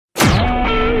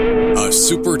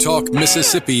SuperTalk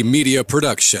Mississippi Media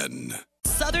Production.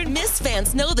 Southern Miss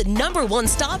fans know the #1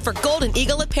 stop for Golden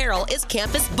Eagle apparel is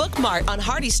Campus Bookmart on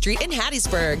Hardy Street in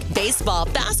Hattiesburg. Baseball,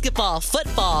 basketball,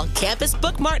 football, Campus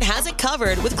Bookmart has it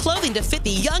covered with clothing to fit the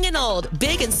young and old,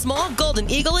 big and small Golden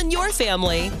Eagle in your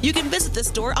family. You can visit the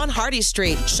store on Hardy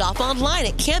Street, shop online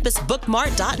at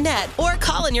campusbookmart.net, or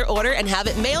call in your order and have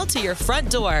it mailed to your front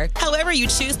door. However you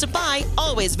choose to buy,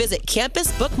 always visit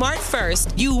Campus Bookmart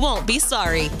first. You won't be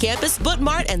sorry. Campus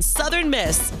Bookmart and Southern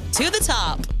Miss. To the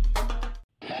top.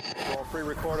 I'll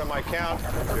pre-record on my count.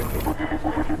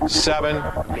 7,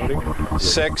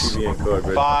 6,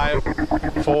 5,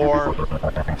 4,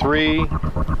 3,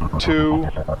 2.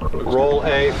 Roll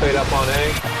A, fade up on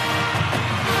A.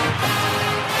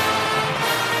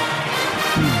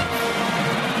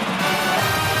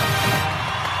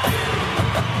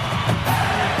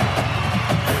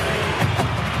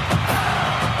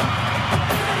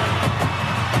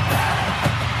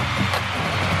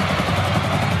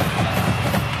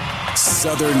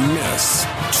 Southern Miss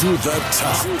to the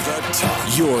top.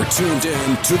 You're tuned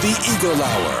in to the Eagle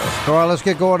Hour. All right, let's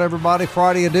get going, everybody.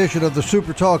 Friday edition of the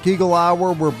SuperTalk Eagle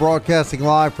Hour. We're broadcasting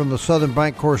live from the Southern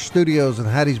Bancorp Studios in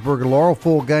Hattiesburg and Laurel.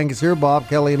 Full gang is here, Bob,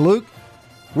 Kelly, and Luke.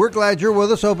 We're glad you're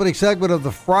with us. Opening segment of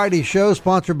the Friday show,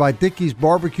 sponsored by Dickey's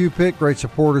Barbecue Pit. Great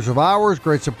supporters of ours,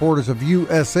 great supporters of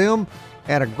USM,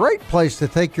 and a great place to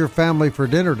take your family for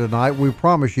dinner tonight. We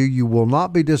promise you, you will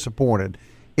not be disappointed.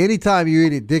 Anytime you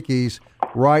eat at Dickey's,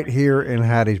 right here in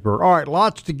Hattiesburg. All right,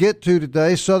 lots to get to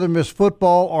today. Southern Miss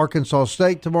football, Arkansas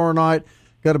State tomorrow night.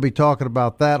 Got to be talking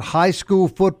about that. High school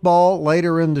football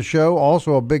later in the show.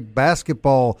 Also a big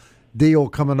basketball deal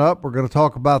coming up. We're going to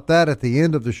talk about that at the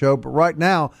end of the show. But right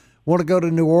now, want to go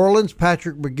to New Orleans.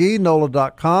 Patrick Magee,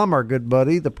 NOLA.com, our good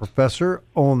buddy, the professor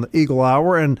on the Eagle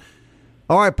Hour. And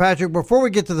all right, Patrick, before we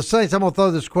get to the Saints, I'm going to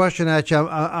throw this question at you.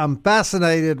 I'm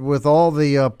fascinated with all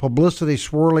the publicity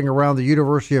swirling around the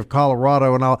University of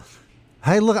Colorado. And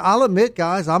I'll admit,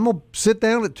 guys, I'm going to sit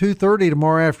down at 2:30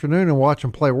 tomorrow afternoon and watch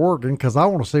them play Oregon because I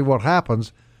want to see what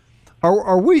happens.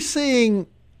 Are we seeing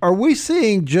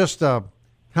just a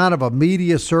kind of a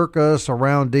media circus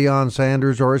around Deion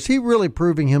Sanders, or is he really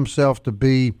proving himself to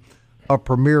be a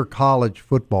premier college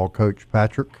football coach,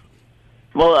 Patrick?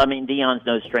 Well, I mean, Deion's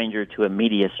no stranger to a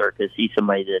media circus. He's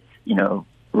somebody that's,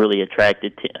 really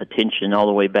attracted attention all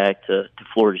the way back to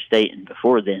Florida State and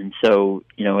before then. So,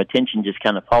 attention just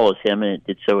kind of follows him, and it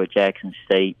did so at Jackson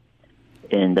State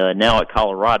and now at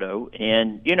Colorado.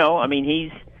 And,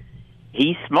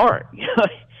 he's smart.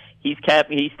 He's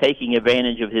taking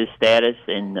advantage of his status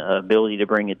and ability to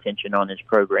bring attention on his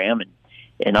program.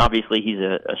 And obviously he's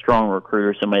a strong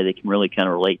recruiter, somebody that can really kind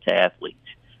of relate to athletes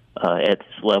at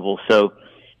this level. So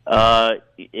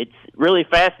it's really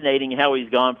fascinating how he's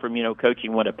gone from,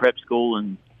 coaching a prep school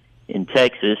in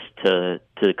Texas to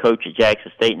coach at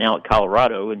Jackson State, now at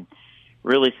Colorado, and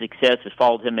really success has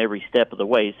followed him every step of the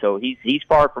way. So he's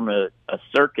far from a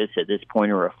circus at this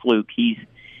point or a fluke. He's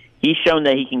shown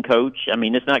that he can coach. I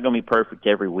mean, it's not going to be perfect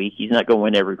every week. He's not going to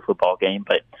win every football game,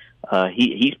 but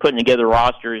he's putting together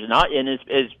rosters, and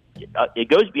it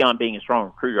goes beyond being a strong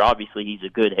recruiter. Obviously, he's a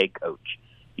good head coach.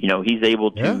 He's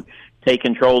able to take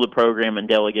control of the program and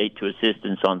delegate to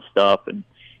assistants on stuff,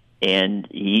 and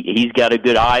he's got a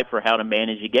good eye for how to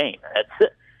manage a game.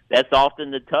 That's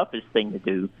often the toughest thing to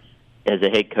do as a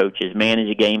head coach, is manage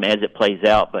a game as it plays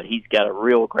out. But he's got a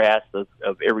real grasp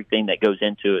of everything that goes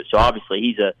into it. So obviously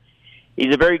he's a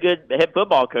very good head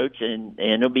football coach, and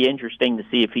it'll be interesting to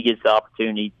see if he gets the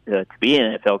opportunity to be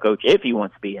an NFL coach, if he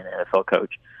wants to be an NFL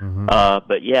coach. Mm-hmm.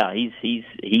 But yeah,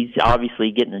 he's obviously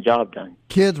getting the job done.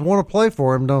 Kids want to play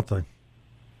for him, don't they?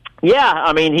 Yeah,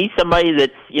 I mean, he's somebody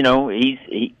that's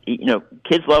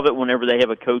kids love it whenever they have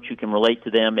a coach who can relate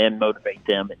to them and motivate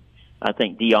them, and I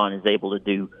think Deion is able to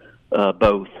do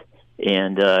both.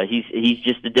 And he's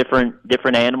just a different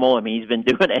animal. I mean, he's been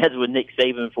doing ads with Nick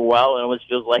Saban for a while, and it almost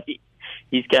feels like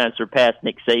he's kind of surpassed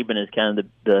Nick Saban as kind of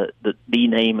the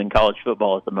name in college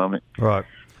football at the moment. Right.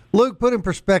 Luke, put in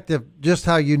perspective just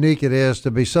how unique it is to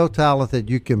be so talented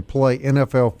you can play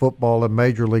NFL football and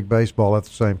Major League Baseball at the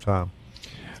same time.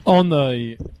 On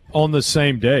the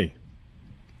same day.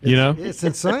 It's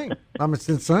insane. It's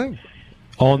insane.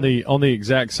 On the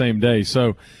exact same day.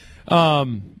 So,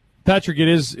 Patrick, it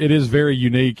is very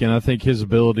unique, and I think his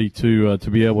ability to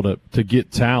be able to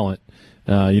get talent,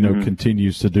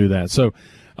 continues to do that. So,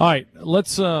 all right,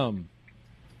 let's go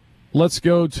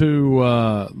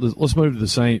to let's move to the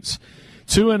Saints.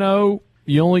 2-0.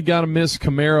 You only got to miss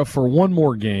Kamara for one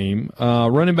more game.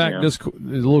 Running back is a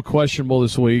little questionable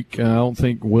this week. I don't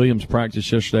think Williams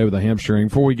practiced yesterday with a hamstring.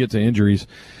 Before we get to injuries,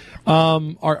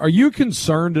 Are you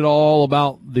concerned at all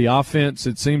about the offense?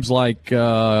 It seems like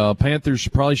Panthers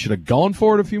probably should have gone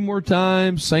for it a few more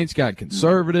times. Saints got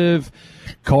conservative.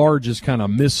 Carr just kind of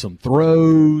missed some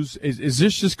throws. Is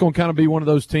this just going to kind of be one of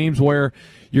those teams where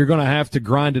you're going to have to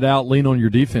grind it out, lean on your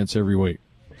defense every week?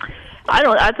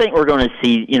 I think we're going to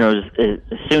see,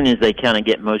 as soon as they kind of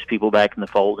get most people back in the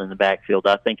fold in the backfield,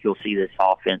 I think you'll see this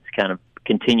offense kind of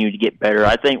continue to get better.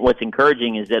 I think what's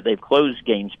encouraging is that they've closed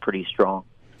games pretty strong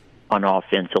on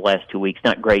offense the last 2 weeks.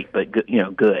 Not great, but good,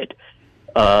 good.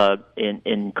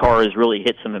 And Carr has really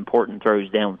hit some important throws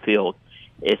downfield.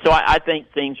 So I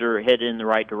think things are headed in the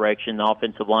right direction. The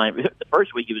offensive line, the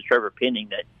first week it was Trevor Penning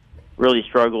that really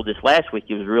struggled. This last week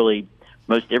it was really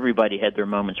most everybody had their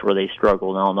moments where they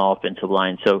struggled on the offensive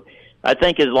line. So I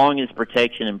think as long as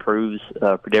protection improves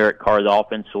for Derek Carr, the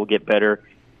offense will get better.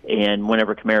 And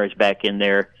whenever Kamara's back in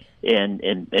there and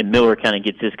Miller kind of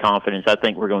gets his confidence, I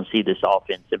think we're going to see this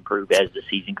offense improve as the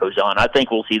season goes on. I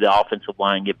think we'll see the offensive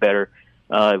line get better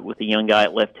with the young guy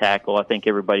at left tackle. I think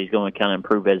everybody's going to kind of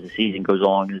improve as the season goes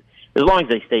along, as long as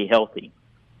they stay healthy.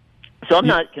 So I'm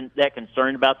not that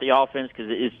concerned about the offense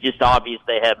because it's just obvious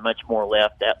they have much more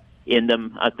left in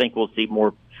them. I think we'll see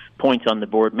more points on the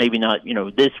board. Maybe not,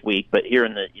 this week, but here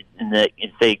in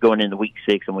say going into week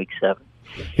 6 and week 7.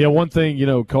 Yeah, one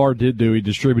thing, Carr did do, he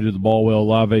distributed the ball well.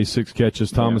 Lave 6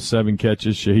 catches, Thomas 7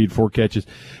 catches, Shaheed 4 catches.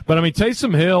 But,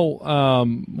 Taysom Hill,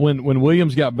 when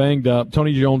Williams got banged up,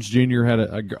 Tony Jones Jr. had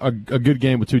a good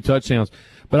game with 2 touchdowns.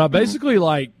 But I basically,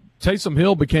 Taysom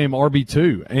Hill became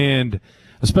RB2, and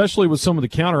especially with some of the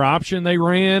counter option they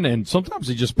ran, and sometimes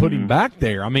they just put him back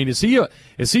there. Is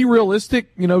he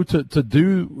realistic,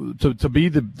 to be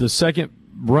the second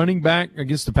running back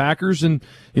against the Packers, and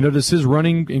does his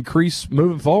running increase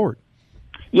moving forward?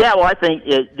 Yeah, well, I think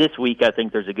this week I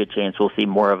think there's a good chance we'll see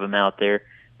more of him out there,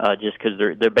 just because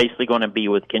they're basically going to be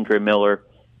with Kendre Miller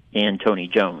and Tony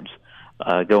Jones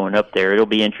going up there. It'll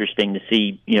be interesting to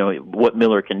see what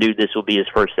Miller can do. This will be his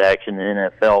first action in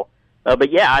the NFL.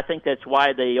 But yeah, I think that's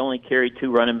why they only carried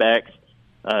 2 running backs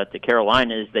to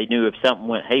Carolina, is they knew if something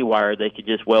went haywire, they could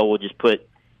we'll just put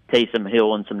Taysom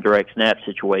Hill in some direct snap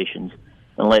situations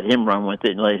and let him run with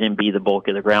it and let him be the bulk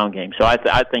of the ground game. So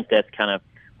I think that's kind of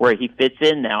where he fits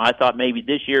in now. I thought maybe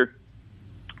this year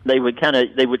they would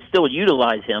still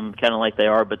utilize him kind of like they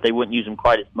are, but they wouldn't use him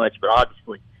quite as much. But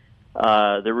obviously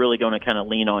they're really going to kind of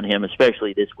lean on him,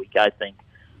 especially this week, I think.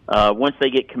 Once they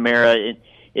get Kamara,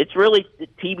 it's really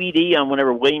TBD on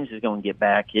whenever Williams is going to get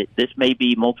back. This may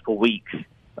be multiple weeks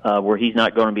where he's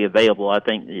not going to be available. I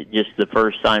think just the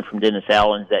first sign from Dennis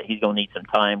Allen is that he's going to need some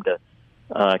time to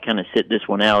kind of sit this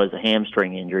one out as a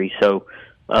hamstring injury. So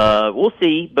we'll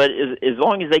see. But as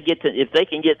long as if they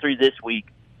can get through this week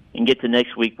and get to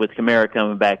next week with Kamara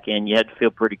coming back in, you have to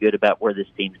feel pretty good about where this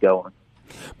team's going.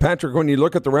 Patrick, when you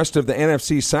look at the rest of the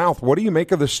NFC South, what do you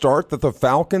make of the start that the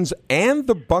Falcons and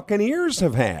the Buccaneers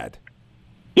have had?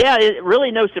 Yeah,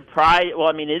 really no surprise. Well,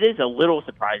 it is a little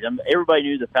surprising. Everybody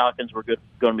knew the Falcons were going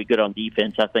to be good on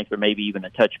defense. I think they're maybe even a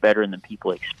touch better than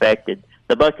people expected.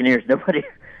 The Buccaneers,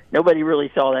 nobody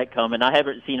really saw that coming. I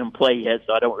haven't seen them play yet,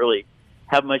 so I don't really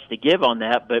have much to give on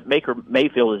that. But Baker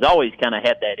Mayfield has always kind of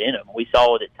had that in him. We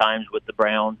saw it at times with the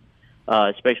Browns,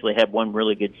 especially had one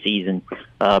really good season.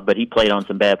 But he played on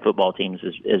some bad football teams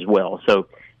as well. So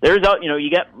there's, as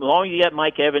long as you got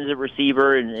Mike Evans at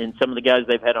receiver and some of the guys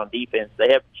they've had on defense,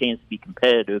 they have a chance to be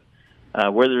competitive.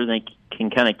 Whether they can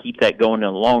kind of keep that going in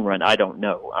the long run, I don't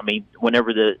know.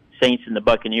 Whenever the Saints and the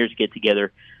Buccaneers get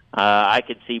together, I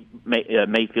could see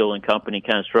Mayfield and company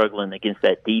kind of struggling against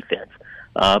that defense.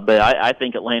 But I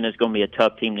think Atlanta's going to be a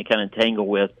tough team to kind of tangle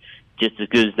with, just as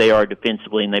good as they are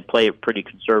defensively, and they play it pretty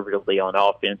conservatively on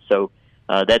offense. So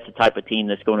that's the type of team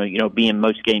that's going to be in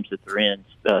most games that they're in,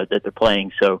 that they're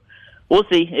playing. So we'll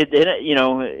see.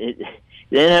 The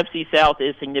NFC South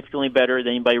is significantly better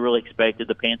than anybody really expected.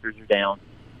 The Panthers are down.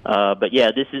 But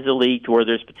yeah, this is a league to where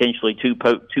there's potentially two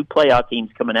playoff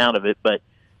teams coming out of it. But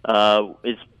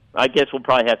I guess we'll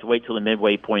probably have to wait till the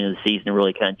midway point of the season to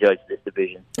really kind of judge this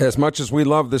division. As much as we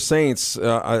love the Saints,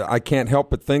 I can't help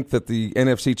but think that the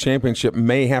NFC Championship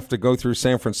may have to go through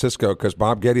San Francisco because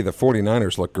Bob Getty, the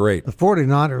 49ers, look great. The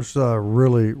 49ers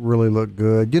really, really look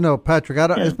good. Patrick,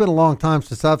 it's been a long time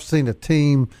since I've seen a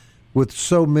team with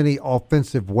so many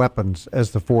offensive weapons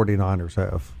as the 49ers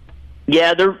have.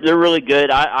 Yeah, they're really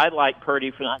good. I like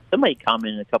Purdy. Somebody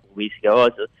commented a couple of weeks ago,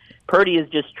 Purdy is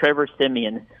just Trevor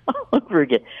Siemian all over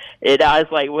again. And I was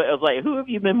like, who have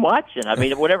you been watching?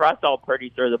 Whenever I saw Purdy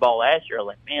throw the ball last year, I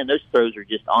was like, man, those throws are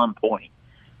just on point.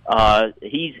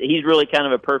 He's really kind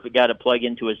of a perfect guy to plug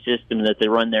into a system that they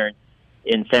run there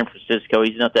in San Francisco.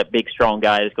 He's not that big, strong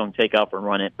guy that's going to take off and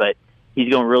run it, but he's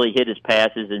going to really hit his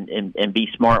passes and be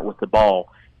smart with the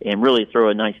ball and really throw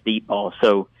a nice deep ball.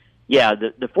 So, yeah,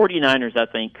 the 49ers, I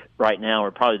think, right now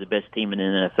are probably the best team in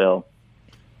the NFL.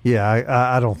 Yeah,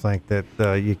 I don't think that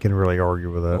you can really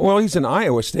argue with that. Well, he's an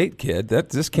Iowa State kid.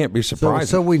 This can't be surprising.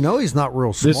 So we know he's not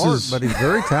real smart, but he's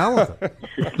very talented.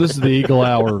 This is the Eagle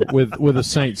Hour with a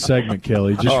Saints segment,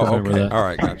 Kelly. Just remember that. All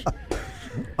right, gotcha.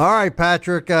 All right,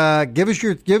 Patrick, give us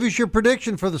your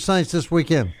prediction for the Saints this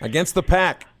weekend against the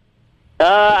Pack.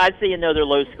 I see another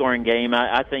low-scoring game.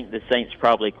 I think the Saints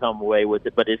probably come away with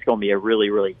it, but it's going to be a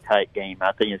really, really tight game.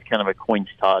 I think it's kind of a coin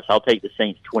toss. I'll take the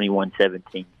Saints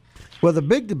 21-17. Well, the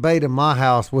big debate in my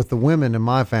house with the women in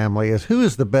my family is who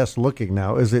is the best looking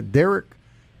now. Is it Derek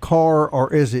Carr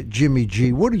or is it Jimmy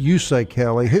G? What do you say,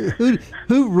 Kelly? Who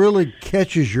really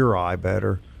catches your eye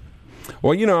better?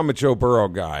 Well, I'm a Joe Burrow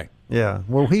guy. Yeah,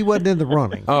 well, he wasn't in the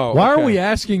running. Why are we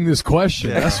asking this question?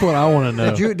 Yeah. That's what I want to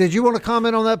know. Did you want to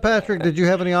comment on that, Patrick? Did you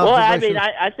have any observations? Well,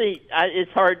 I think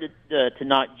it's hard to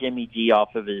knock Jimmy G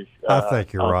off of his. I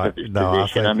think you're right.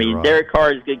 Position. I mean, Derek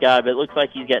Carr is a good guy, but it looks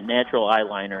like he's got natural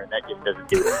eyeliner, and that just doesn't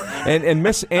do it. And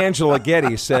Miss Angela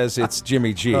Getty says it's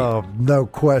Jimmy G. Oh, no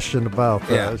question about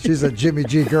that. Yeah. She's a Jimmy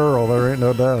G girl. There ain't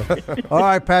no doubt. All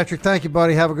right, Patrick. Thank you,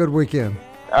 buddy. Have a good weekend.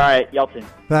 All right, y'all too.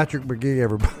 Patrick Magee,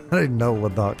 everybody,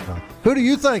 NOLA.com. Who do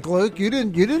you think, Luke? You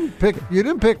didn't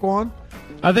pick one.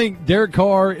 I think Derek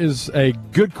Carr is a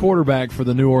good quarterback for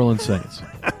the New Orleans Saints.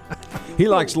 He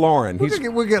likes Lauren.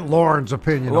 We'll get Lauren's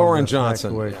opinion. Lauren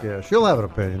Johnson. Next week. Yeah, she'll have an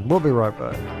opinion. We'll be right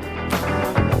back.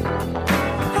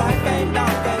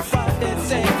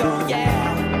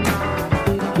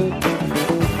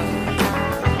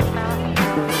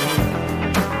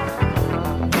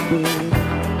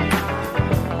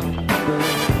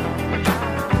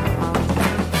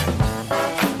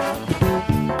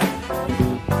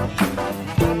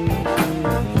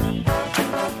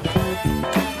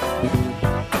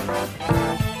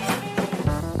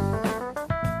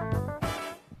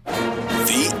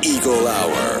 Eagle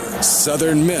Hour.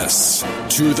 Southern Miss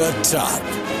to the top.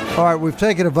 All right, we've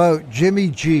taken a vote. Jimmy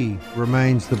G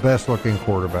remains the best-looking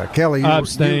quarterback. Kelly, I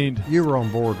abstained. You were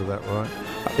on board with that, right?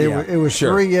 It was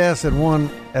sure. 3 yes and 1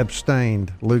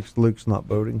 abstained. Luke's not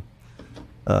voting.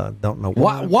 Don't know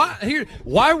why.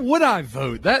 Why would I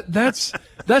vote? That's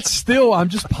still. I'm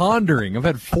just pondering. I've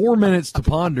had 4 minutes to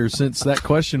ponder since that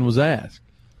question was asked.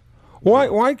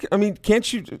 Why? I mean,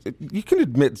 can't you? You can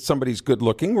admit somebody's good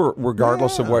looking,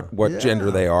 regardless of what gender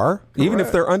they are, correct. Even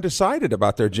if they're undecided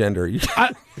about their gender.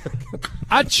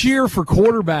 I cheer for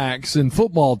quarterbacks and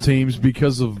football teams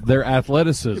because of their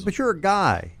athleticism. Yeah, but you're a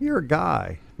guy. You're a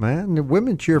guy, man. The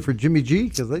women cheer for Jimmy G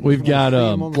because we've got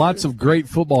lots of great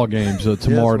football games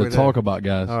tomorrow to talk about,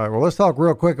 guys. All right. Well, let's talk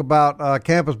real quick about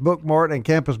Campus Bookmart and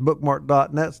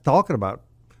CampusBookmart.net. Talking about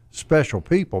special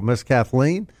people, Miss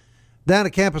Kathleen. Down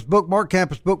at Campus Bookmart,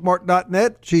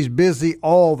 CampusBookmart.net. She's busy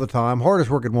all the time.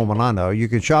 Hardest working woman I know. You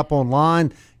can shop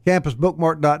online,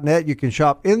 CampusBookmart.net. You can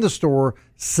shop in the store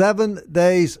 7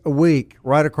 days a week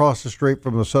right across the street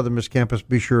from the Southern Miss campus.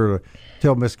 Be sure to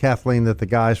tell Miss Kathleen that the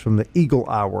guys from the Eagle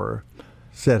Hour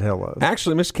said hello.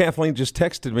 Actually, Miss Kathleen just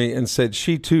texted me and said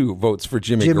she, too, votes for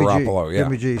Jimmy Garoppolo.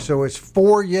 Jimmy G. So it's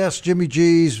 4 yes Jimmy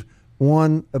G's,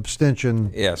 1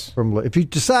 abstention. Yes. From Lou. If you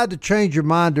decide to change your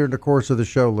mind during the course of the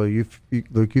show, Lou, you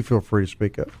feel free to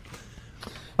speak up.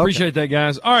 Okay. Appreciate that,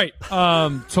 guys. All right,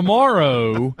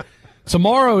 tomorrow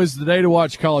is the day to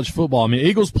watch college football. I mean,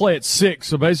 Eagles play at 6,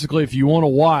 so basically if you want to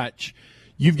watch,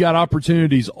 you've got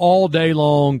opportunities all day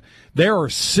long. There are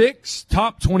 6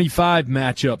 top 25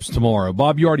 matchups tomorrow.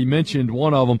 Bob, you already mentioned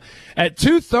one of them. At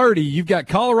 2:30, you've got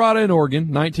Colorado and Oregon,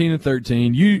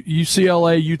 19-13,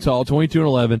 UCLA, Utah,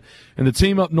 22-11, and the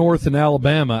team up north in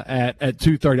Alabama at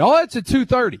 2:30. All that's at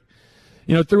 2:30.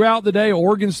 You know, throughout the day,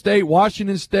 Oregon State,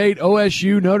 Washington State,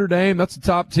 OSU, Notre Dame, that's the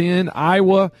top 10,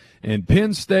 Iowa, and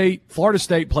Penn State. Florida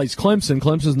State plays Clemson.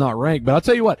 Clemson's not ranked. But I'll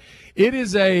tell you what, it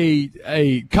is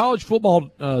a college football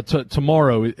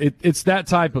tomorrow. It's that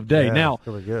type of day. Yeah, now,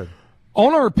 really good.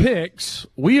 On our picks,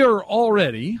 we are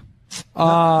already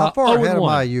how far ahead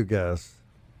am you guys?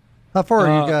 How far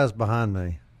are you guys behind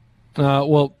me?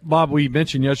 Well, Bob, we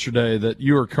mentioned yesterday that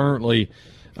you are currently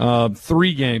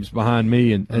 3 games behind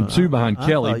me and 2 behind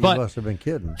Kelly. But you must have been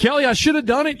kidding. Kelly, I should have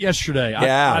done it yesterday.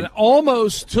 Yeah. I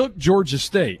almost took Georgia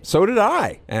State. So did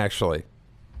I, actually.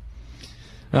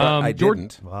 I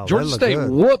didn't. Wow, Georgia State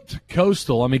whooped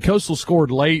Coastal. I mean, Coastal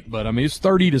scored late, but I mean it's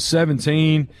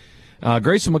 30-17.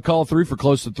 Grayson McCall threw for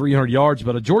close to 300 yards,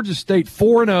 but a Georgia State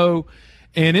 4-0,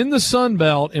 and in the Sun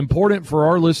Belt, important for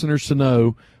our listeners to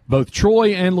know, both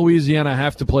Troy and Louisiana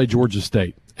have to play Georgia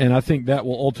State. and I think that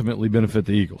will ultimately benefit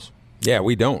the Eagles. Yeah,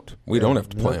 we don't. We don't have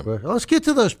to play them. Let's get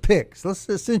to those picks.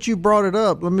 Since you brought it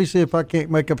up, let me see if I can't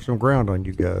make up some ground on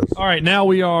you guys. All right, now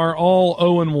we are all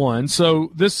 0-1,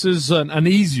 so this is an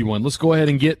easy one. Let's go ahead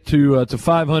and get to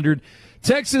 500.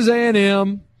 Texas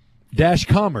A&M -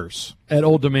 Commerce at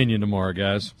Old Dominion tomorrow,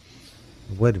 guys.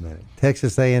 Wait a minute.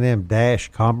 Texas A&M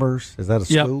 - Commerce? Is that a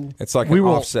school? It's like an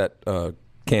offset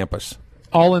campus.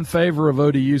 All in favor of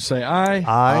ODU say aye.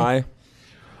 Aye.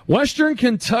 Western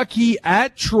Kentucky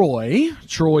at Troy.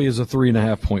 Troy is a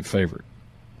 3.5-point favorite.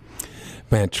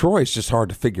 Man, Troy's just hard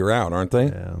to figure out, aren't they?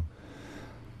 Yeah.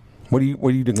 What are you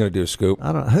going to do, Scoop?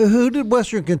 I don't know. Who did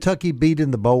Western Kentucky beat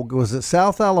in the bowl? Was it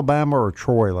South Alabama or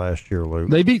Troy last year, Luke?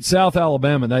 They beat South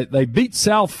Alabama. They beat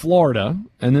South Florida,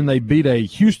 and then they beat a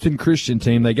Houston Christian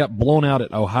team. They got blown out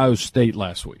at Ohio State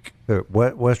last week.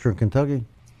 Western Kentucky?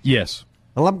 Yes.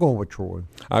 Well, I'm going with Troy.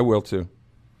 I will, too.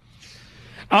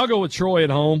 I'll go with Troy at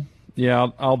home. Yeah,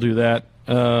 I'll do that.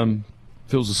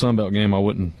 If it was a Sun Belt game, I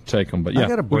wouldn't take them. But,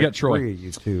 yeah, we got Troy. Three of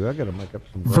you two. I got to make up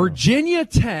some ground. Virginia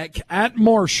Tech at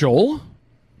Marshall.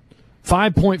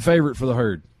 5-point favorite for the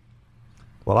Herd.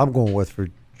 Well, I'm going with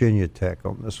Virginia Tech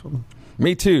on this one.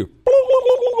 Me too.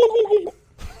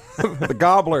 The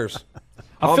Gobblers.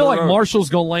 I feel like Marshall's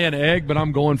going to lay an egg, but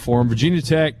I'm going for them. Virginia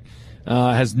Tech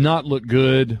has not looked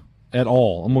good at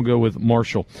all. I'm going to go with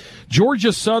Marshall.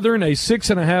 Georgia Southern, a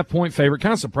 6.5-point favorite.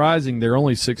 Kind of surprising they're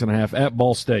only 6.5 at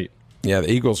Ball State. Yeah, the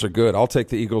Eagles are good. I'll take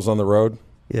the Eagles on the road.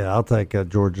 Yeah, I'll take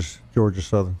Georgia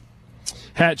Southern.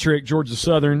 Hat trick, Georgia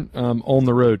Southern on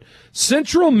the road.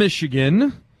 Central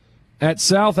Michigan at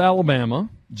South Alabama.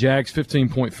 Jags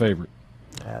 15-point favorite.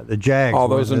 The Jags. All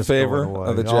those in favor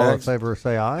of the Jags? All in favor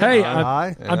say aye. Hey,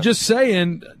 aye. I'm just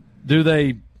saying, do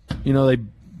they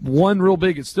won real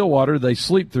big at Stillwater. They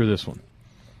sleep through this one.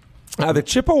 The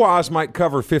Chippewas might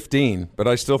cover 15, but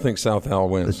I still think South Al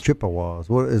wins. The Chippewas.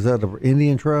 What is that? An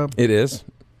Indian tribe? It is.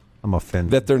 I'm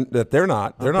offended. That they're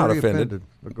not. They're not offended.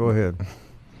 But go ahead.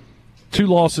 2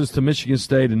 losses to Michigan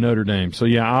State and Notre Dame. So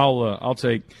yeah, I'll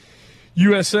take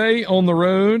USA on the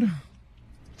road.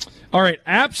 All right,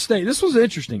 App State. This was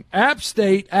interesting. App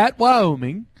State at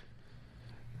Wyoming.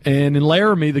 And in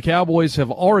Laramie, the Cowboys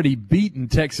have already beaten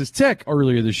Texas Tech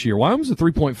earlier this year. Wyoming's a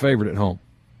 3-point favorite at home.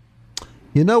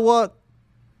 You know what?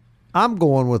 I'm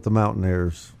going with the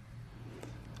Mountaineers.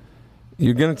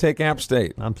 You're going to take App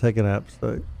State. I'm taking App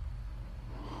State.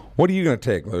 What are you going to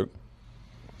take, Luke?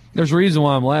 There's a reason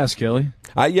why I'm last, Kelly.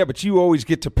 Yeah, but you always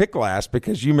get to pick last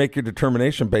because you make your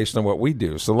determination based on what we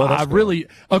do. So let us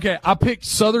go. I picked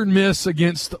Southern Miss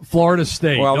against Florida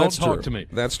State. Well, Don't that's talk true. to me.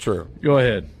 That's true. Go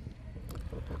ahead.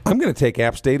 I'm going to take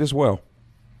App State as well.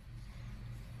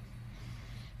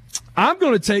 I'm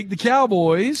going to take the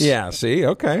Cowboys. Yeah, see?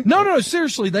 Okay. No,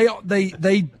 seriously.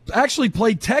 They actually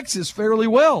played Texas fairly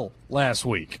well last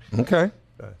week. Okay.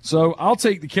 So I'll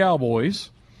take the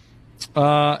Cowboys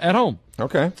at home.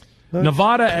 Okay.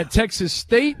 Nevada at Texas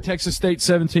State. Texas State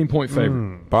 17-point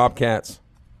favorite. Bobcats.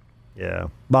 Yeah,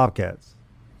 Bobcats.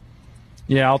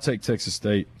 Yeah, I'll take Texas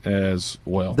State as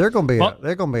well. They're going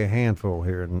to be a handful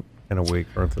here in a week,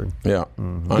 aren't they? Yeah.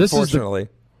 Mm-hmm. Unfortunately.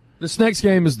 This next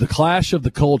game is the clash of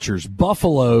the cultures.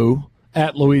 Buffalo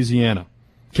at Louisiana.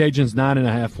 Cajuns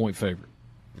 9.5-point favorite.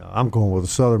 I'm going with the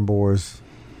Southern boys.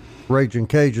 Raging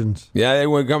Cajuns. Yeah, they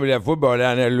wouldn't come to that football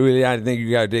down there, Louisiana. I think you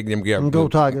got to dig them. Go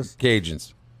Tigers.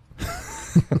 Cajuns.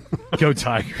 Go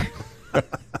Tiger.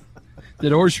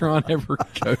 Did Orgeron ever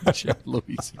coach at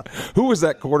Louisiana? Who was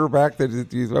that quarterback? That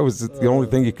was the only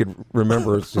thing you could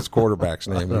remember is his quarterback's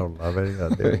name. I don't have any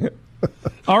idea.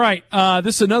 All right,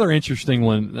 this is another interesting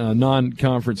one,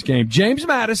 non-conference game. James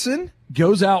Madison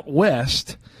goes out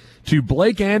west to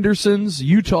Blake Anderson's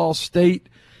Utah State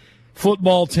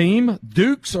football team.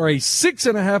 Dukes are a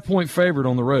 6.5-point favorite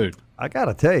on the road. I got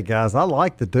to tell you, guys, I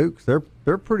like the Dukes. They're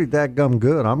pretty dadgum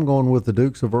good. I'm going with the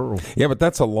Dukes of Earl. Yeah, but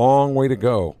that's a long way to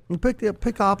go. You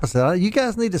pick opposite. You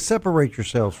guys need to separate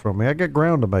yourselves from me. I got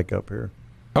ground to make up here.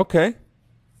 Okay.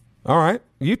 All right.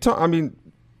 Utah, I mean,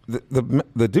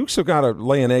 the Dukes have got to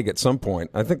lay an egg at some point.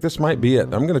 I think this might be it.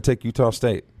 I'm going to take Utah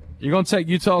State. You're going to take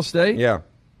Utah State? Yeah.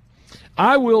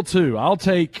 I will, too. I'll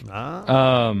take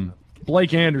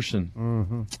Blake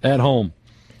Anderson at home.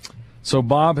 So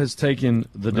Bob has taken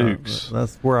the Dukes.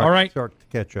 That's where I start to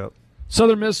catch up.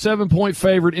 Southern Miss 7-point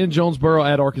favorite in Jonesboro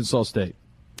at Arkansas State.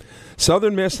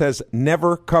 Southern Miss has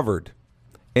never covered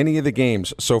any of the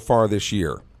games so far this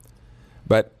year.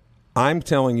 But I'm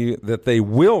telling you that they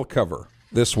will cover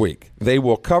this week. They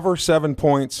will cover 7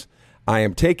 points. I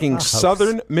am taking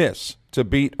Southern Miss to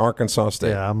beat Arkansas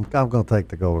State. Yeah, I'm going to take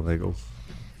the Golden Eagles.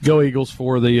 Go Eagles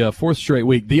for the fourth straight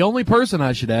week. The only person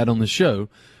I should add on the show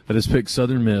that has picked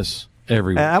Southern Miss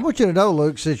every week. I want you to know,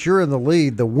 Luke, since you're in the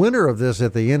lead, the winner of this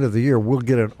at the end of the year will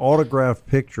get an autographed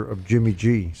picture of Jimmy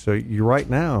G. So you right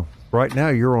now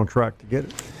you're on track to get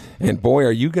it. And boy,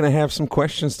 are you going to have some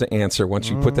questions to answer once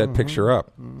you put that picture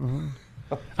up. Mm-hmm.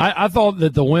 I thought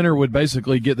that the winner would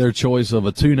basically get their choice of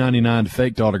a $2.99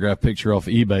 faked autograph picture off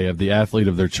eBay of the athlete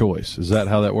of their choice. Is that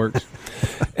how that works?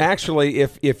 Actually,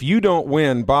 if you don't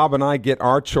win, Bob and I get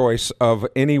our choice of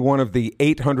any one of the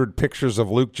 800 pictures of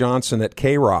Luke Johnson at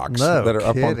K-Rocks that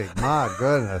are kidding. up on. My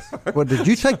goodness. Well, did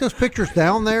you take those pictures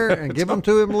down there and give them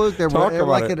to him, Luke? They were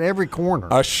like at every corner.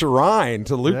 A shrine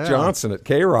to Luke Johnson at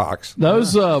K-Rocks.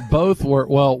 Those both were,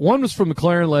 well, one was from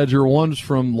McLaren Ledger, one was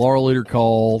from Laurel Leader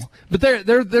Call. But they're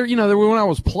they were when I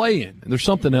was playing. There's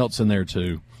something else in there,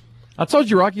 too. I told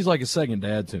you Rocky's like a second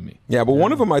dad to me. Yeah, but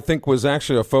one of them I think was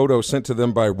actually a photo sent to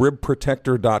them by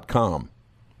ribprotector.com.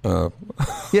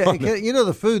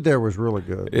 The food there was really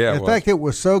good. Yeah, in fact, it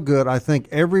was so good, I think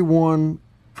everyone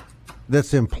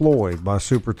that's employed by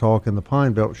SuperTalk in the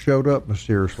Pine Belt showed up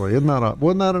mysteriously.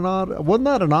 Wasn't that an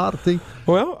oddity?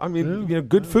 Well, I mean,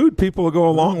 good food people will go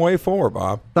a long way for,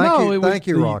 Bob. Thank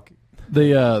you, Rocky.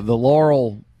 The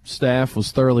Laurel staff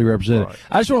was thoroughly represented. Right.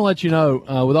 I just want to let you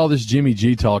know, with all this Jimmy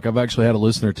G talk, I've actually had a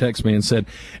listener text me and said,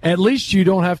 at least you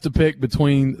don't have to pick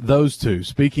between those two,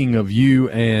 speaking of you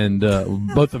and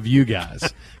both of you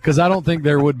guys, because I don't think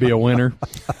there would be a winner.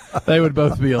 They would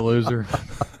both be a loser.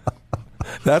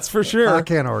 That's for sure. I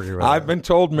can't argue with that. I've been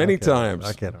told many times.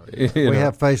 I can't argue. We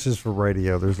have faces for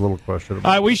radio. There's a little question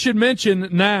about that. We should mention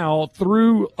now,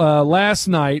 through last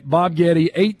night, Bob Getty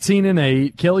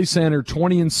 18-8, Kelly Sander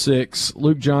 20-6,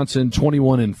 Luke Johnson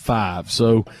 21-5.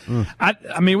 So,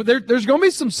 I mean, there's going to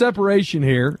be some separation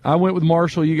here. I went with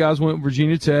Marshall. You guys went with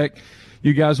Virginia Tech.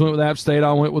 You guys went with App State.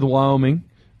 I went with Wyoming.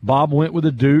 Bob went with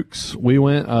the Dukes. We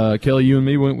went, Kelly, you and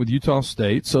me went with Utah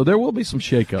State. So there will be some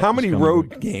shakeups. How many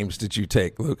road games did you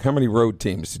take, Luke? How many road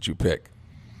teams did you pick?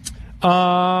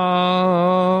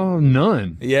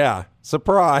 None. Yeah,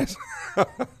 surprise.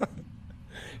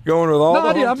 Going with all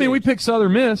the I mean, we picked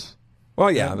Southern Miss. Well,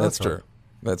 yeah, that's true. Right.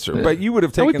 That's true. Yeah. But you would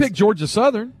have taken. And we picked Georgia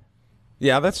Southern.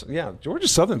 Yeah, Georgia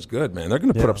Southern's good, man. They're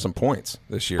going to put up some points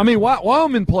this year. I mean,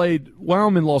 Wyoming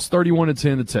lost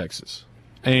 31-10 to Texas.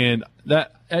 And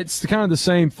it's kind of the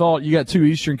same thought. You got two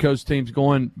Eastern Coast teams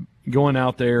going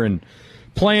out there and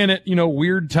playing at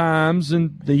weird times,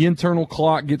 and the internal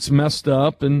clock gets messed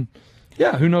up, and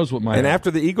who knows what might happen. And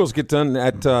after the Eagles get done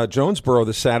at Jonesboro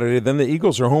this Saturday, then the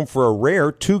Eagles are home for a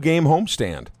rare 2-game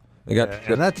homestand. They got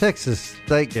and that Texas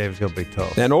State game is going to be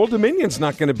tough. And Old Dominion's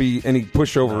not going to be any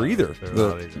pushover either.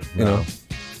 No.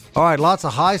 All right, lots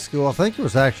of high school. I think it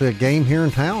was actually a game here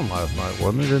in town last night,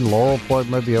 wasn't it? Didn't Laurel play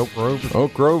maybe Oak Grove?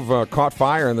 Oak Grove caught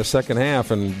fire in the second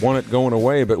half and won it going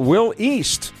away. But Will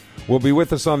East will be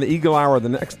with us on the Eagle Hour,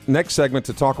 the next segment,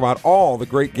 to talk about all the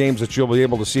great games that you'll be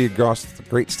able to see across the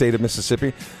great state of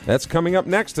Mississippi. That's coming up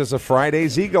next as a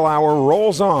Friday's Eagle Hour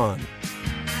rolls on.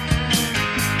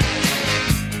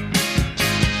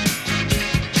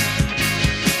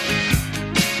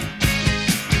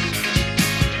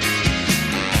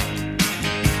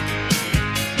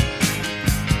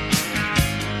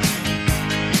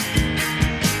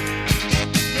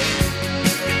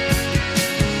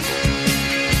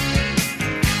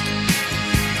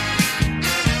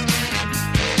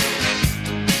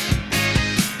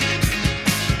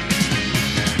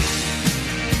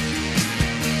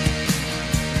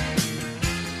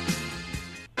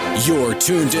 You're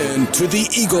tuned in to the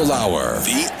Eagle Hour.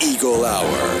 The Eagle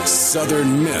Hour.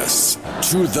 Southern Miss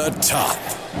to the top.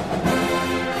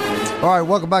 All right,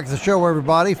 welcome back to the show,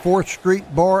 everybody. 4th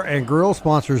Street Bar and Grill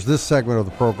sponsors this segment of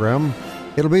the program.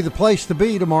 It'll be the place to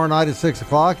be tomorrow night at 6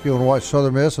 o'clock. If you want to watch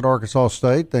Southern Miss at Arkansas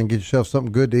State, then get yourself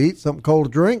something good to eat, something cold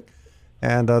to drink.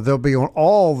 And they'll be on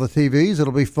all the TVs.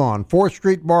 It'll be fun. 4th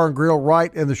Street Bar and Grill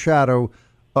right in the shadow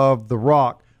of the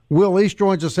Rock. Will East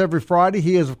joins us every Friday.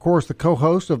 He is, of course, the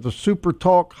co-host of the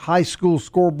SuperTalk High School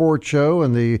Scoreboard Show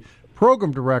and the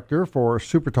program director for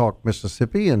SuperTalk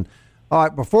Mississippi. And all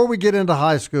right, before we get into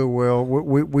high school, Will,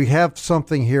 we have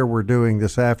something here we're doing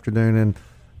this afternoon,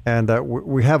 and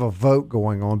we have a vote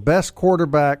going on. Best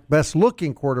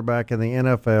looking quarterback in the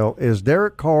NFL is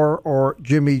Derek Carr or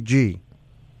Jimmy G?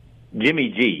 Jimmy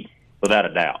G. Without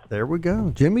a doubt. There we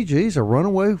go. Jimmy G's a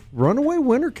runaway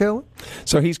winner, Kelly.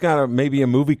 So he's got maybe a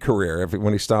movie career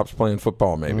when he stops playing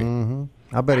football, maybe. Mm-hmm.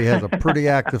 I bet he has a pretty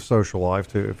active social life,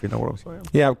 too, if you know what I'm saying.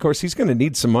 Yeah, of course, he's going to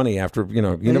need some money after, you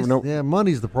never know. Yeah,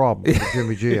 money's the problem with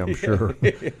Jimmy G, I'm sure.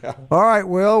 Yeah. All right,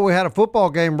 well, we had a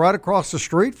football game right across the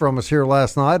street from us here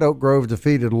last night. Oak Grove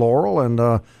defeated Laurel.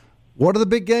 And what are the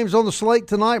big games on the slate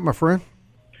tonight, my friend?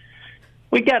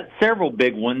 We got several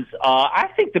big ones. I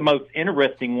think the most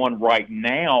interesting one right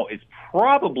now is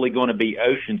probably going to be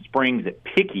Ocean Springs at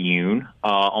Picayune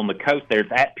on the coast there.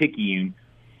 It's at Picayune.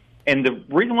 And the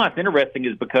reason why it's interesting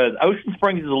is because Ocean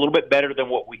Springs is a little bit better than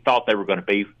what we thought they were going to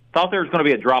be. Thought there was going to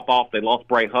be a drop-off. They lost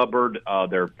Bray Hubbard.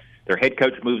 Their head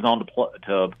coach moves on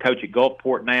to coach at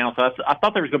Gulfport now. So I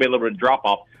thought there was going to be a little bit of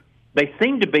drop-off. They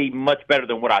seem to be much better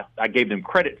than what I gave them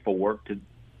credit for.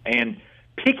 And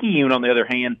Picayune, on the other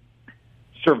hand,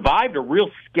 survived a real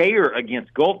scare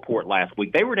against Gulfport last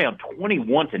week. They were down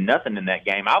 21-0 in that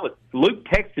game. Luke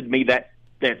texted me that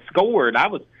score, and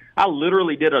I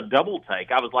literally did a double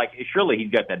take. I was like, surely he's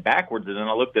got that backwards, and then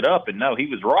I looked it up, and no, he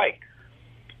was right.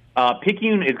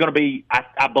 Picayune is going to be,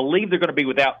 I believe they're going to be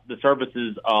without the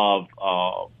services of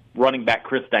running back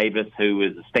Chris Davis, who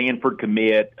is a Stanford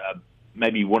commit,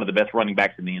 maybe one of the best running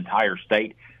backs in the entire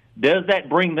state. Does that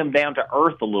bring them down to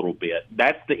earth a little bit?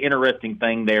 That's the interesting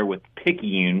thing there with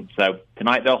Picayune. So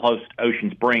tonight they'll host Ocean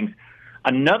Springs.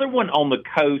 Another one on the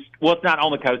coast, well, it's not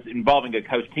on the coast, involving a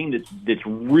coast team that's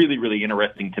really, really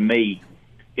interesting to me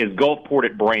is Gulfport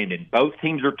at Brandon. Both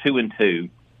teams are 2-2.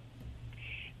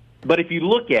 But if you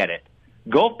look at it,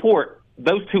 Gulfport,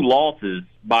 those two losses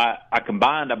by a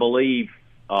combined, I believe,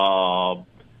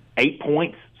 8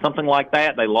 points, something like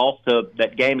that. They lost to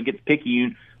that game against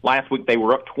Picayune. Last week they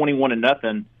were up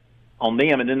 21-0 on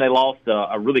them, and then they lost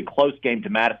a really close game to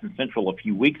Madison Central a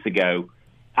few weeks ago.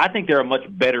 I think they're a much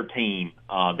better team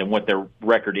than what their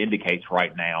record indicates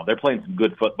right now. They're playing some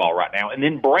good football right now. And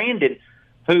then Brandon,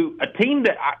 a team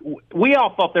that we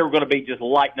all thought they were going to be just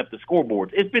lighting up the scoreboards.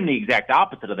 It's been the exact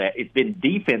opposite of that. It's been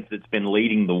defense that's been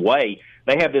leading the way.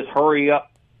 They have this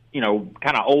hurry-up,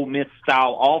 kind of Ole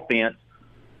Miss-style offense.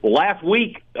 Well, last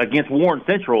week against Warren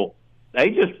Central,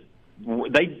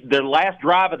 their last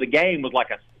drive of the game was like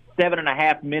a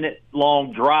 7.5-minute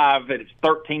long drive, and it's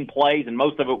 13 plays, and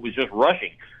most of it was just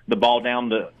rushing the ball down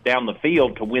the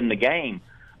field to win the game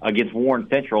against Warren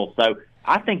Central. So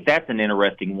I think that's an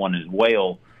interesting one as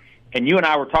well. And you and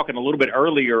I were talking a little bit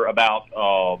earlier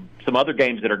about some other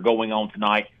games that are going on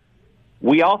tonight.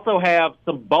 We also have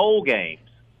some bowl games.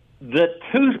 The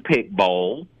Toothpick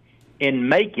Bowl in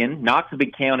Macon,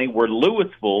 Noxubee County, where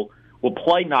Louisville will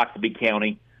play Noxubee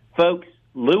County. Folks,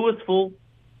 Louisville,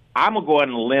 I'm going to go out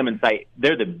on a limb and say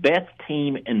they're the best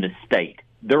team in the state.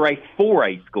 They're a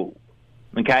 4A school,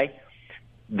 okay?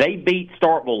 They beat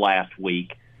Starkville last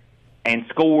week and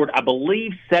scored, I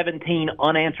believe, 17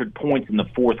 unanswered points in the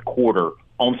fourth quarter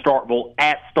on Starkville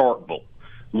at Starkville.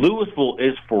 Louisville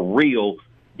is for real.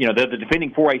 They're the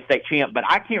defending 4A state champ, but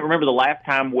I can't remember the last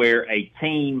time where a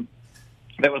team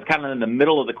that was kind of in the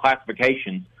middle of the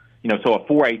classifications, so a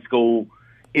 4A school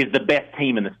is the best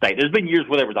team in the state. There's been years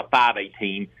where there was a 5A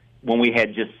team when we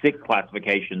had just 6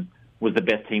 classifications was the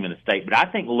best team in the state. But I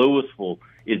think Louisville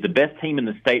is the best team in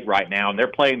the state right now, and they're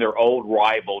playing their old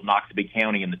rival, Noxubee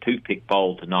County, in the Toothpick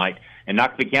Bowl tonight. And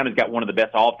Noxubee County's got one of the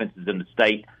best offenses in the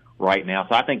state right now,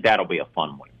 so I think that'll be a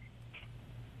fun one.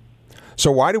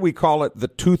 So why do we call it the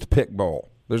Toothpick Bowl?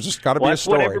 There's just got to be a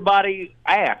story. That's what everybody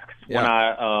asks when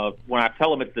I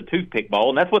tell them it's the Toothpick Bowl,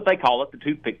 and that's what they call it, the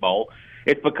Toothpick Bowl.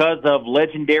 It's because of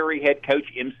legendary head coach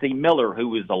M.C. Miller, who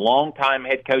was a longtime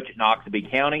head coach at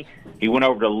Noxubee County. He went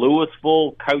over to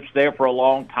Louisville, coached there for a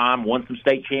long time, won some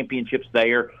state championships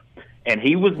there, and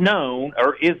he was known,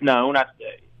 or is known,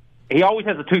 he always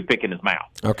has a toothpick in his mouth.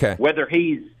 Okay. Whether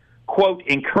he's, quote,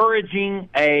 encouraging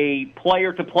a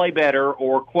player to play better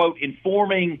or, quote,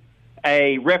 informing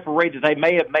a referee that they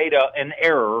may have made an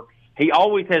error, he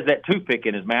always has that toothpick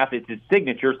in his mouth. It's his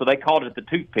signature, so they called it the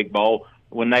Toothpick Bowl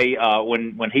when they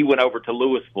when he went over to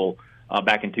Louisville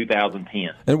back in 2010.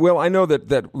 And Will, I know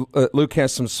that Luke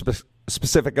has some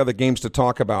specific other games to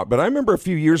talk about, but I remember a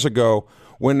few years ago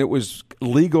when it was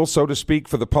legal, so to speak,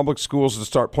 for the public schools to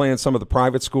start playing some of the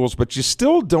private schools, but you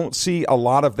still don't see a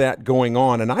lot of that going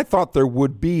on, and I thought there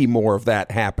would be more of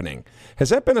that happening. Has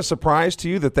that been a surprise to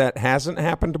you that hasn't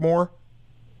happened more?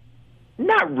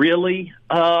 Not really,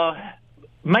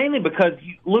 mainly because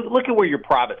look at where your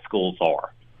private schools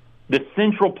are. The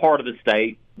central part of the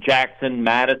state, Jackson,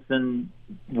 Madison,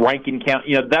 Rankin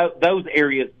County, those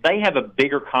areas, they have a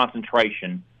bigger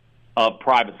concentration of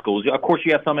private schools. Of course,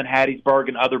 you have some in Hattiesburg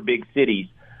and other big cities,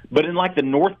 but in like the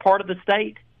north part of the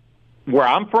state, where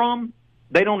I'm from,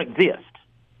 they don't exist.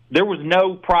 There was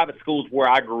no private schools where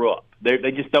I grew up.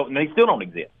 They just don't, and they still don't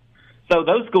exist. So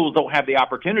those schools don't have the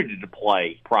opportunity to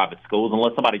play private schools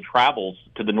unless somebody travels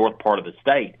to the north part of the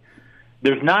state.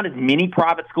 There's not as many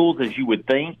private schools as you would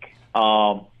think.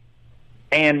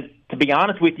 And to be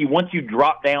honest with you, once you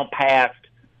drop down past,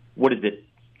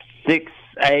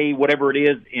 6A, whatever it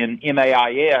is, in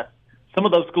MAIS, some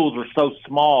of those schools are so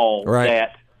small Right.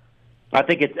 that I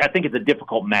think it's a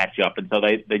difficult matchup, and so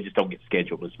they just don't get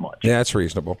scheduled as much. Yeah, that's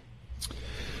reasonable.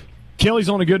 Kelly's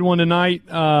on a good one tonight.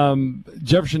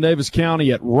 Jefferson Davis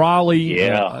County at Raleigh.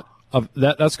 Yeah.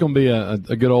 That's going to be a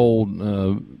good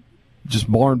old just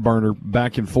barn burner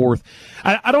back and forth.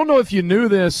 I don't know if you knew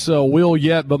this, Will,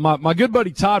 yet, but my good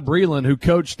buddy Todd Breland, who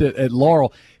coached at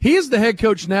Laurel, he is the head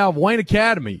coach now of Wayne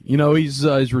Academy. You know, he's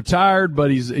retired,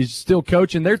 but he's still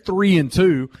coaching. They're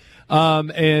 3-2.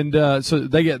 So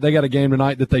they got a game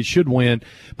tonight that they should win.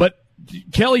 But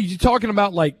Kelly, you talking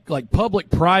about like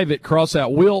public-private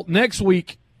cross-out. Will, next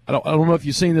week, I don't know if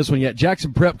you've seen this one yet,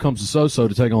 Jackson Prep comes to Soso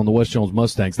to take on the West Jones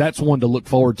Mustangs. That's one to look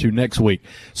forward to next week.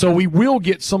 So we will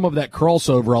get some of that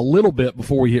crossover a little bit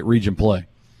before we hit region play.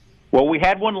 Well, we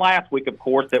had one last week, of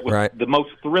course, that was right. The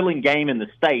most thrilling game in the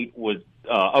state was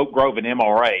Oak Grove and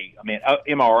MRA. I mean,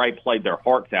 MRA played their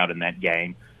hearts out in that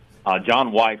game.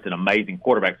 John White's an amazing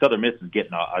quarterback. Southern Miss is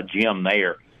getting a gem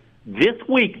there. This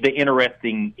week, the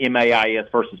interesting MAIS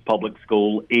versus public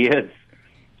school is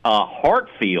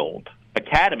Hartfield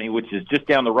Academy, which is just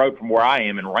down the road from where I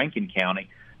am in Rankin County.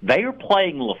 They are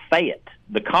playing Lafayette,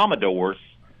 the Commodores,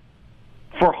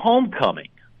 for homecoming,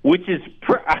 which is,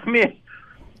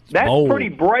 that's bold. Pretty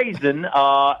brazen.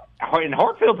 And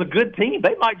Hartfield's a good team.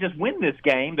 They might just win this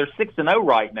game. They're 6-0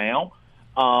 right now.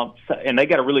 And they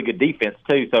got a really good defense,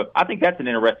 too. So I think that's an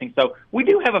interesting. So we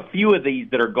do have a few of these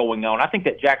that are going on. I think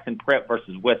that Jackson Prep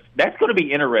versus West, that's going to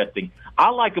be interesting.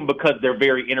 I like them because they're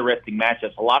very interesting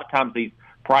matchups. A lot of times these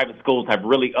private schools have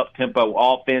really up-tempo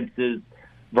offenses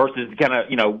versus kind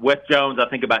of, West Jones, I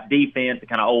think about defense,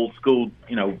 kind of old school,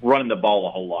 running the ball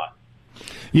a whole lot.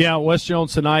 Yeah, West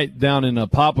Jones tonight down in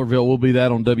Poplarville. We'll be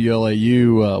that on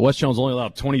WLAU. West Jones only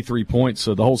allowed 23 points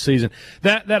the whole season.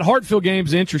 That Hartfield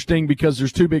game's interesting because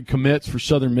there's two big commits for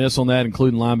Southern Miss on that,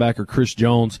 including linebacker Chris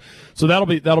Jones. So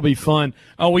that'll be fun.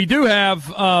 We do have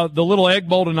the Little Egg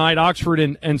Bowl tonight, Oxford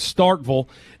and Starkville,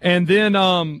 and then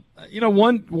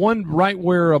one right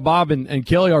where Bob and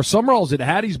Kelly are. Summerall's at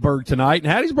Hattiesburg tonight,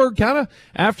 and Hattiesburg kind of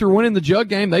after winning the Jug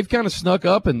game, they've kind of snuck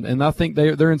up, and I think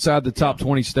they're inside the top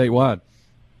 20 statewide.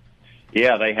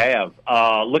 Yeah, they have.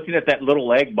 Looking at that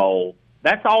Little Egg Bowl,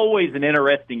 that's always an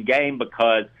interesting game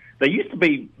because they used to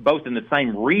be both in the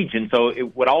same region, so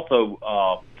it would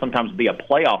also sometimes be a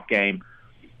playoff game.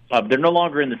 They're no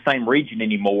longer in the same region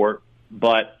anymore,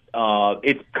 but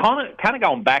it's kind of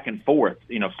gone back and forth.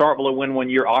 Starkville will win one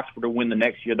year, Oxford will win the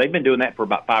next year. They've been doing that for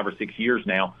about 5 or 6 years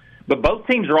now. But both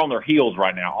teams are on their heels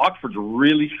right now. Oxford's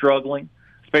really struggling,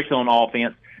 especially on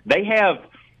offense. They have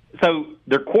 – so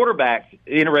their quarterbacks,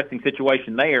 interesting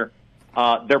situation there,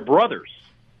 they're brothers.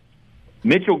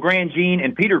 Mitchell Grandjean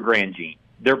and Peter Grandjean.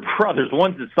 They're brothers.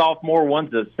 One's a sophomore,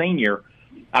 one's a senior.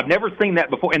 I've never seen that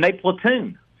before. And they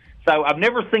platoon. So I've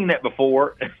never seen that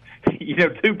before.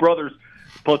 Two brothers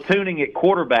platooning at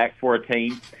quarterback for a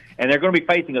team. And they're going to be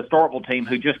facing a Starkville team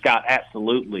who just got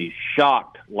absolutely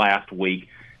shocked last week,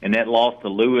 and that loss to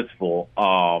Louisville.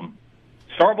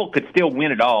 Starkville could still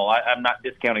win it all. I'm not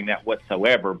discounting that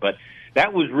whatsoever, but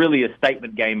that was really a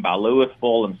statement game by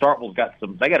Louisville, and Starkville's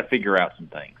they got to figure out some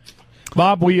things.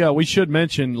 Bob, we should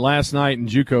mention last night in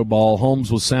JUCO ball,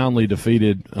 Holmes was soundly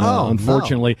defeated.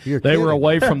 Unfortunately, they were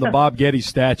away from the Bob Getty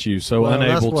statue, so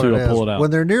unable to pull it out.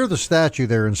 When they're near the statue,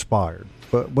 they're inspired.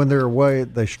 But when they're away,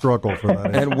 they struggle for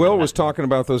that. And Will was talking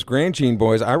about those Grandjean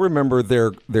boys. I remember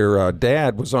their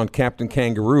dad was on Captain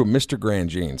Kangaroo, Mr.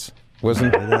 Grandjeans.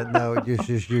 Wasn't no,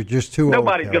 you're just too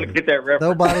Nobody's old. Nobody's going to get that reference.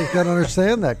 Nobody's going to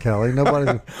understand that, Kelly.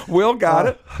 Will got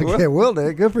it. Okay, Will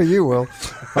did. Good for you, Will.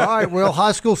 All right, Will.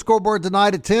 High school scoreboard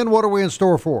tonight at 10. What are we in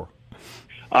store for?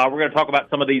 We're going to talk about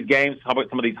some of these games, talk about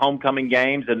some of these homecoming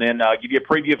games, and then give you a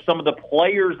preview of some of the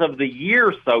players of the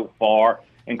year so far,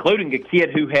 including a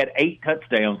kid who had 8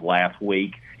 touchdowns last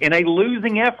week in a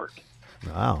losing effort.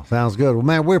 Wow, sounds good. Well,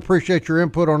 man, we appreciate your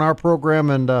input on our program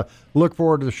and look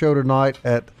forward to the show tonight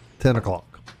at 10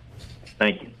 o'clock.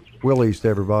 Thank you. Will East,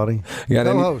 everybody.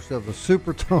 Co-host of the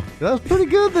SuperTalk. That was pretty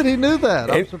good that he knew that.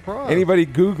 I'm surprised. Anybody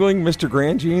Googling Mr.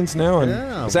 Grandjeans now?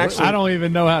 Yeah. It's actually, I don't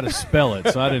even know how to spell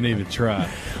it, so I didn't even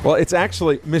try. Well, it's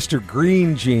actually Mr.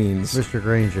 Green Jeans. Mr.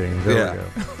 Green Jeans. There we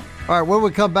go. All right, when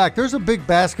we come back, there's a big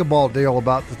basketball deal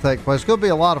about to take place. It's going to be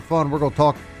a lot of fun. We're going to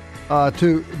talk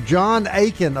to John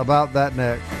Aiken about that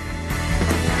next.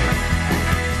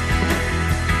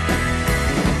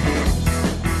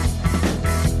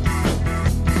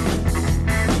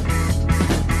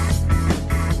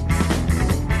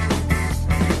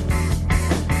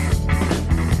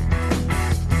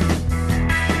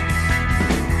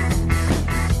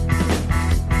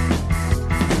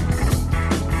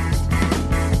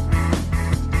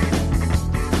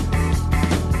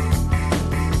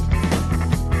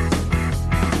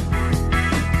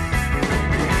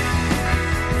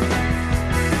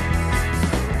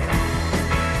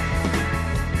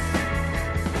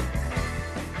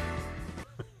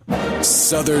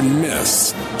 Southern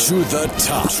Miss to the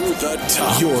top.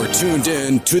 You're tuned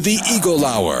in to the Eagle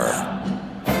Hour.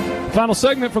 Final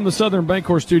segment from the Southern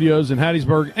Bancorp Studios in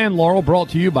Hattiesburg and Laurel, brought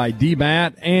to you by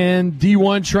DBAT and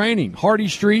D1 Training. Hardy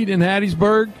Street in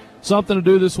Hattiesburg. Something to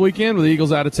do this weekend with the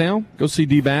Eagles out of town. Go see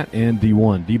DBAT and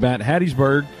D1.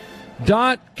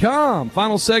 DBATHattiesburg.com.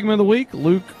 Final segment of the week.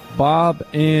 Luke, Bob,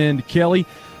 and Kelly.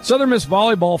 Southern Miss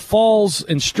volleyball falls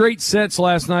in straight sets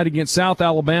last night against South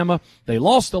Alabama. They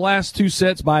lost the last two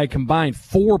sets by a combined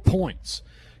 4 points.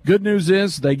 Good news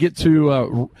is they get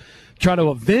to try to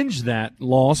avenge that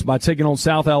loss by taking on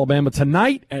South Alabama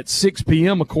tonight at 6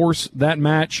 p.m. Of course, that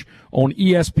match on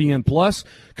ESPN+.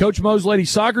 Coach Mo's lady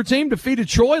soccer team defeated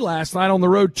Troy last night on the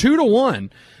road 2-1.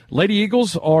 Lady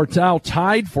Eagles are now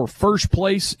tied for first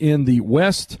place in the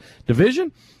West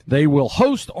Division. They will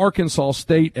host Arkansas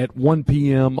State at 1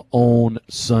 p.m. on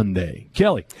Sunday.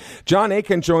 Kelly. John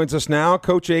Aiken joins us now.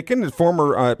 Coach Aiken, the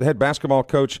former head basketball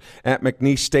coach at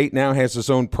McNeese State, now has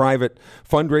his own private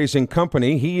fundraising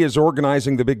company. He is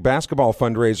organizing the big basketball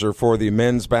fundraiser for the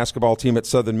men's basketball team at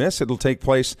Southern Miss. It'll take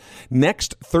place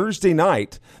next Thursday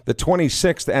night, the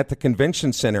 26th, at the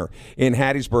Convention Center in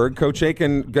Hattiesburg. Coach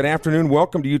Aiken, good afternoon.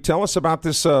 Welcome to you. Tell us about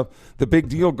this, the big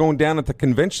deal going down at the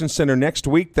Convention Center next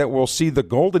week that will see the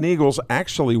Golden Eagles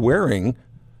actually wearing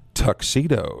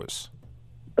tuxedos.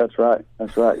 That's right,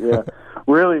 yeah.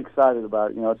 Really excited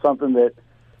about it. You know, it's something that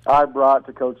I brought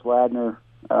to Coach Ladner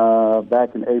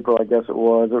back in April, I guess it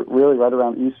was, really right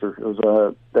around Easter. It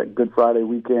was that Good Friday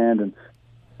weekend, and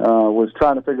was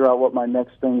trying to figure out what my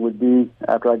next thing would be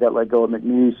after I got let go at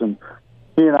McNeese. And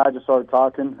he and I just started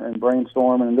talking and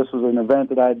brainstorming, and this was an event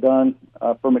that I had done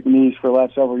for McNeese for the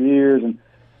last several years, and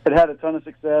it had a ton of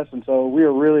success, and so we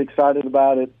were really excited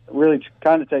about it, really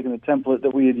kind of taking the template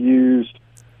that we had used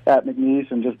at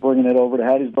McNeese and just bringing it over to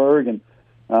Hattiesburg, and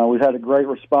we've had a great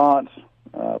response.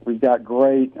 We've got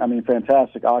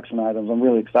fantastic auction items. I'm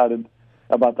really excited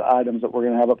about the items that we're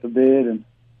going to have up to bid, and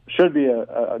should be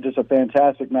just a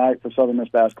fantastic night for Southern Miss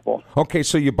basketball. Okay,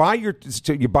 so you buy your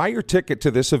ticket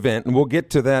to this event, and we'll get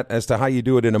to that as to how you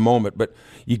do it in a moment. But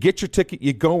you get your ticket,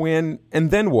 you go in, and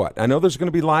then what? I know there's going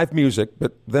to be live music,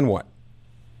 but then what?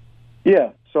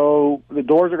 Yeah, so the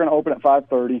doors are going to open at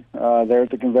 5:30 there at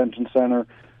the Convention Center,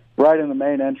 right in the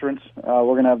main entrance. We're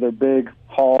going to have their big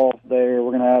hall there.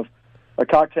 We're going to have a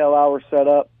cocktail hour set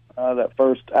up that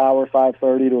first hour,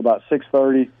 5:30 to about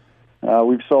 6:30.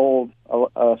 We've sold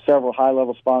several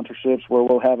high-level sponsorships where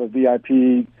we'll have a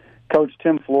VIP. Coach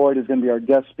Tim Floyd is going to be our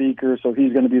guest speaker, so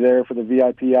he's going to be there for the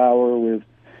VIP hour with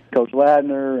Coach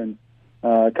Ladner, and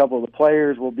a couple of the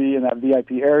players will be in that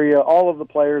VIP area. All of the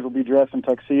players will be dressed in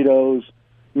tuxedos,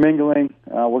 mingling.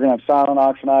 We're going to have silent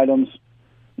auction items.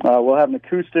 We'll have an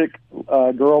acoustic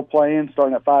girl playing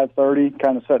starting at 5:30,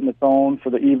 kind of setting the tone for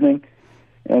the evening.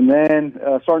 And then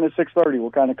starting at 6:30,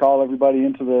 we'll kind of call everybody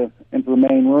into the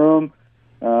main room.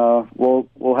 We'll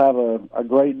have a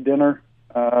great dinner.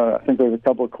 I think there's a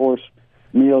couple of course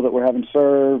meal that we're having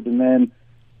served, and then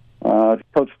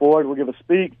Coach Floyd will give a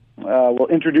speak. We'll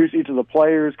introduce each of the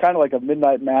players, kind of like a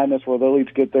Midnight Madness, where they'll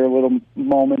each get their little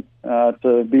moment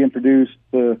to be introduced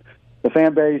to the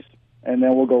fan base, and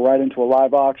then we'll go right into a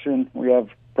live auction. We have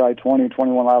probably 20 or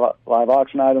 21 live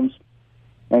auction items.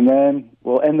 And then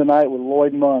we'll end the night with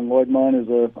Lloyd Munn. Lloyd Munn is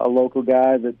a local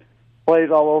guy that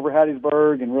plays all over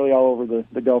Hattiesburg and really all over the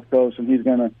Gulf Coast, and he's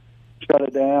going to shut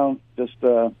it down. Just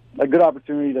a good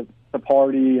opportunity to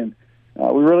party, and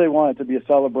we really want it to be a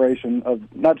celebration of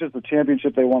not just the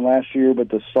championship they won last year, but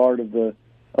the start of the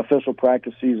official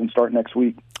practice season start next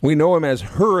week. We know him as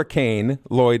Hurricane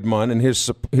Lloyd Munn, and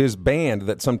his band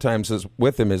that sometimes is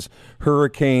with him is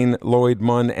Hurricane Lloyd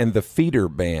Munn and the Feeder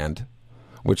Band,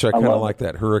 which I kind of like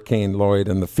that. Hurricane Lloyd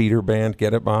and the Feeder Band.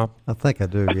 Get it, Bob? I think I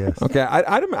do, yes. Okay.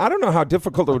 I don't know how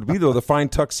difficult it would be, though, to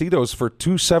find tuxedos for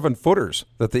 2 7-footers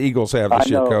that the Eagles have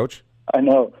this year, Coach. I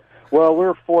know. Well,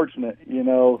 we're fortunate,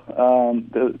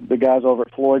 the guys over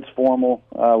at Floyd's Formal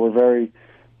were very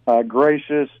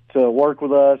gracious to work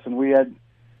with us, and we had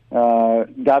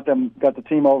got the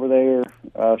team over there,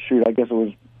 I guess it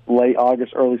was late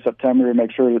August, early September, to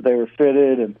make sure that they were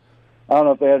fitted, and I don't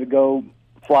know if they had to go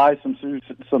fly some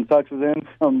tuxes in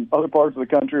from other parts of the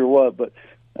country or what, but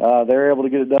they were able to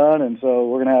get it done, and so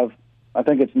we're going to have, I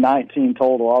think it's 19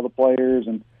 total. All the players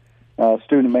and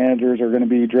student managers are going to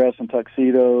be dressed in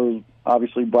tuxedos,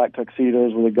 obviously black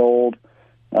tuxedos with a gold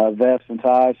vest and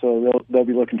tie, so they'll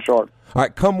be looking sharp. All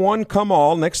right, come one, come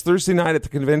all, next Thursday night at the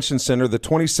Convention Center, the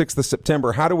 26th of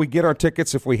September. How do we get our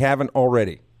tickets if we haven't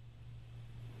already?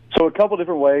 So a couple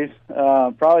different ways.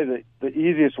 Probably the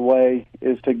easiest way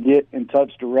is to get in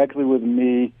touch directly with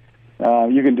me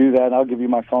you can do that. And I'll give you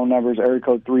my phone numbers, area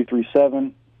code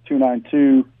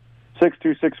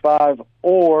 337-292-6265,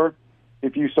 or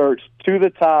if you search To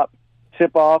the Top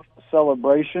Tip-Off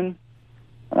Celebration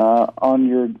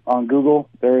on Google,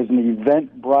 there is an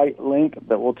Eventbrite link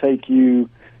that will take you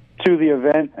to the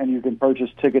event, and you can purchase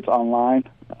tickets online.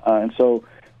 And so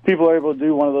people are able to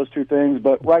do one of those two things.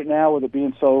 But right now, with it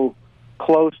being so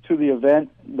close to the event,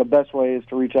 the best way is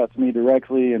to reach out to me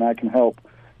directly, and I can help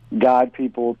guide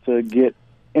people to get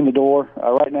in the door.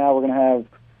 Right now, we're going to have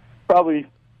probably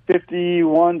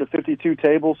 51 to 52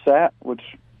 tables sat, which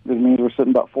means we're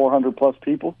sitting about 400-plus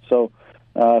people. So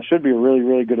should be a really,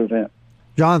 really good event.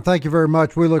 John, thank you very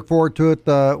much. We look forward to it.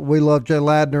 We love Jay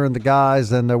Ladner and the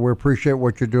guys, and we appreciate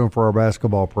what you're doing for our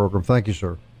basketball program. Thank you,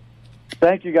 sir.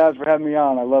 Thank you guys for having me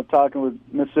on. I love talking with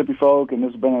Mississippi folk, and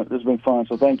this has been fun.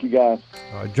 So thank you guys.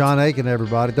 John Aiken,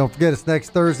 everybody. Don't forget, it's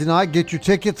next Thursday night. Get your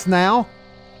tickets now.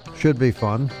 Should be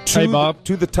fun. Hey, Bob.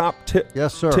 To the Top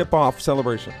Yes, sir. Tip-Off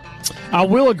Celebration. I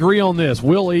will agree on this.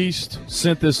 Will East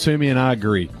sent this to me, and I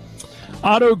agree.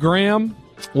 Otto Graham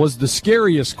was the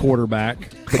scariest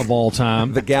quarterback of all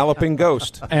time. The galloping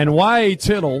ghost. And Y.A.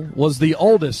 Tittle was the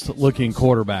oldest-looking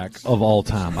quarterback of all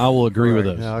time. I will agree with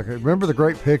this. Yeah, okay. Remember the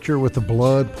great picture with the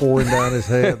blood pouring down his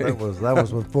head? That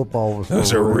was when football was.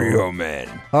 That's a real man.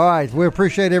 All right, we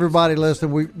appreciate everybody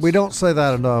listening. We don't say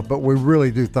that enough, but we really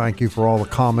do thank you for all the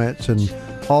comments and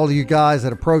all of you guys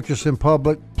that approach us in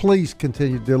public. Please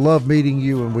continue to love meeting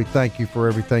you, and we thank you for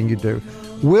everything you do.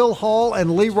 Will Hall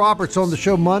and Lee Roberts on the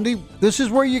show Monday. This is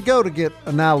where you go to get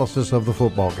analysis of the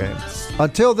football game.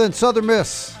 Until then, Southern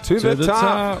Miss. To the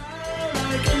top.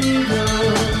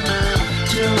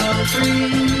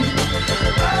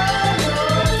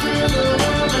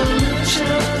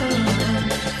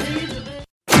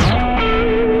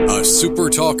 A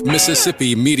SuperTalk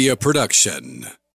Mississippi Media production.